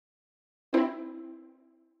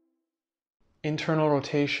internal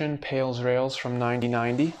rotation, PAILs, rails from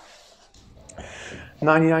 90-90.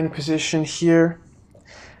 90-90 position here,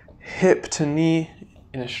 hip to knee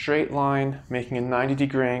in a straight line, making a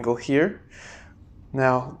 90-degree angle here.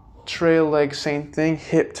 Now, trail leg, same thing,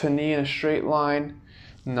 hip to knee in a straight line,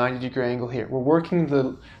 90-degree angle here. We're working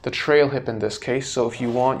the trail hip in this case, so if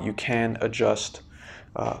you want, you can adjust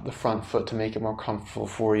the front foot to make it more comfortable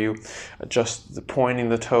for you. Adjust the pointing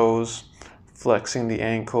the toes, flexing the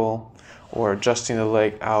ankle, or adjusting the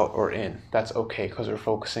leg out or in. That's okay because we're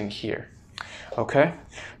focusing here. Okay,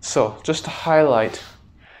 so just to highlight,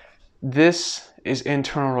 this is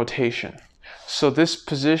internal rotation. So this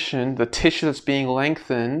position, the tissue that's being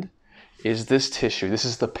lengthened is this tissue. This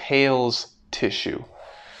is the PAILs tissue.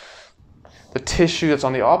 The tissue that's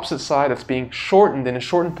on the opposite side that's being shortened in a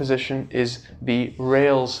shortened position is the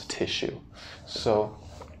rails tissue. So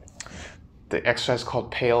the exercise is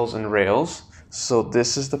called PAILs and rails. So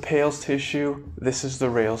this is the PAILs tissue, this is the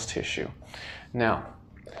rails tissue. Now,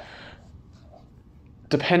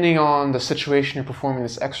 depending on the situation you're performing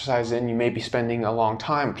this exercise in, you may be spending a long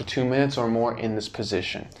time, up to 2 minutes or more in this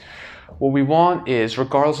position. What we want is,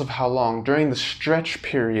 regardless of how long, during the stretch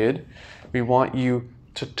period, we want you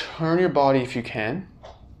to turn your body if you can.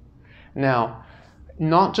 Now,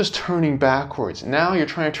 not just turning backwards. Now you're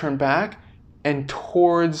trying to turn back and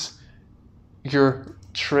towards your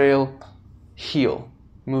trail heel,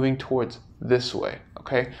 moving towards this way,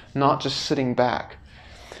 okay? Not just sitting back.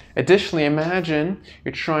 Additionally, imagine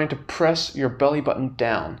you're trying to press your belly button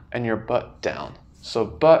down and your butt down. So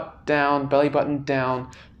butt down, belly button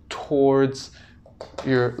down towards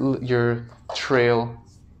your trail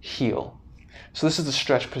heel. So this is the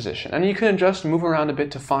stretch position. And you can adjust, move around a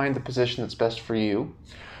bit to find the position that's best for you,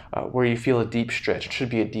 where you feel a deep stretch. It should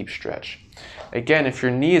be a deep stretch. Again, if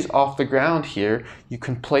your knee is off the ground here, you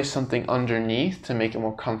can place something underneath to make it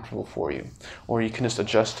more comfortable for you. Or you can just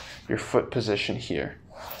adjust your foot position here.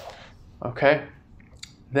 Okay?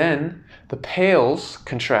 Then the PAILs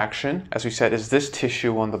contraction, as we said, is this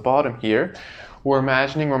tissue on the bottom here. We're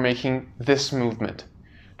imagining we're making this movement,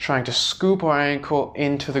 trying to scoop our ankle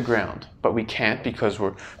into the ground, but we can't because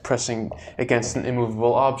we're pressing against an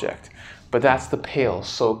immovable object. But that's the PAILs,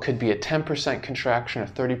 so it could be a 10% contraction, a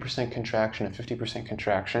 30% contraction, a 50%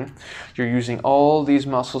 contraction. You're using all these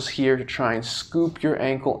muscles here to try and scoop your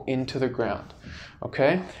ankle into the ground,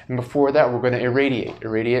 okay? And before that, we're going to irradiate.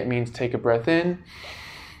 Irradiate means take a breath in,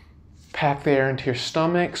 pack the air into your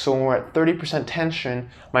stomach. So when we're at 30% tension,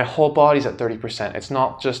 my whole body's at 30%. It's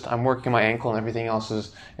not just I'm working my ankle and everything else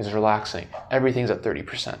is relaxing. Everything's at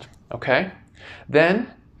 30%, okay?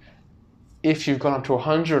 Then, if you've gone up to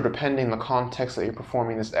 100, depending on the context that you're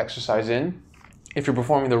performing this exercise in, if you're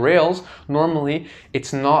performing the rails, normally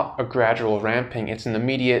it's not a gradual ramping, it's an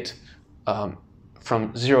immediate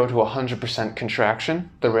from 0 to 100% contraction.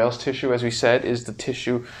 The rails tissue, as we said, is the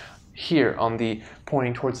tissue here on the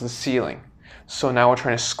pointing towards the ceiling. So now we're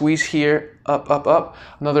trying to squeeze here, up, up, up.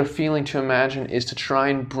 Another feeling to imagine is to try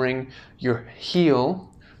and bring your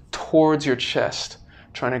heel towards your chest,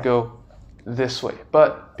 trying to go this way.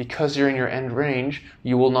 But because you're in your end range,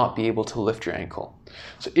 you will not be able to lift your ankle.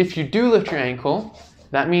 So if you do lift your ankle,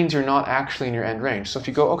 that means you're not actually in your end range. So if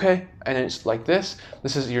you go, okay, and it's like this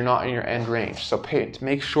is you're not in your end range. So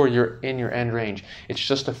make sure you're in your end range. It's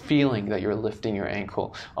just a feeling that you're lifting your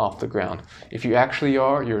ankle off the ground. If you actually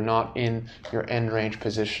are, you're not in your end range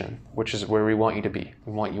position, which is where we want you to be.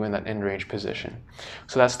 We want you in that end range position.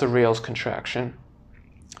 So that's the rails contraction.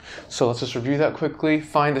 So let's just review that quickly.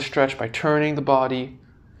 Find the stretch by turning the body,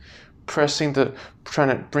 trying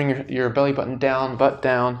to bring your belly button down, butt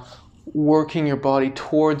down, working your body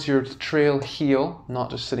towards your trail heel, not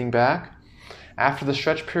just sitting back. After the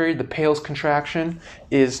stretch period, the PAILs contraction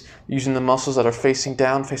is using the muscles that are facing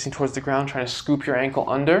down, facing towards the ground, trying to scoop your ankle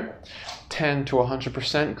under, 10 to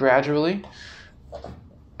 100% gradually,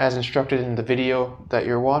 as instructed in the video that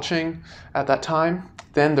you're watching at that time.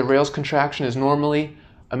 Then the rails contraction is normally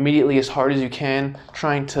immediately as hard as you can,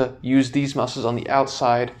 trying to use these muscles on the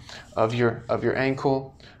outside of your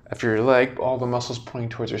ankle, of your leg, all the muscles pointing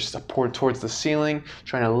towards the ceiling,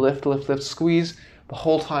 trying to lift, lift, lift, squeeze, the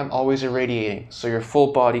whole time always irradiating. So your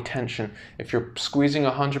full body tension. If you're squeezing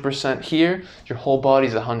 100% here, your whole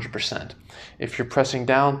body's 100%. If you're pressing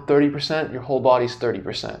down 30%, your whole body's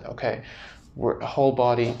 30%, okay? We're whole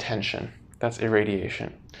body tension. That's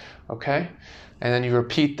irradiation, okay? And then you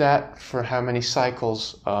repeat that for how many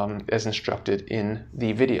cycles as instructed in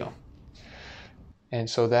the video. And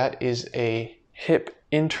so that is a hip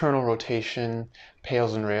internal rotation,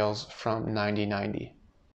 PAILs and rails from 90-90.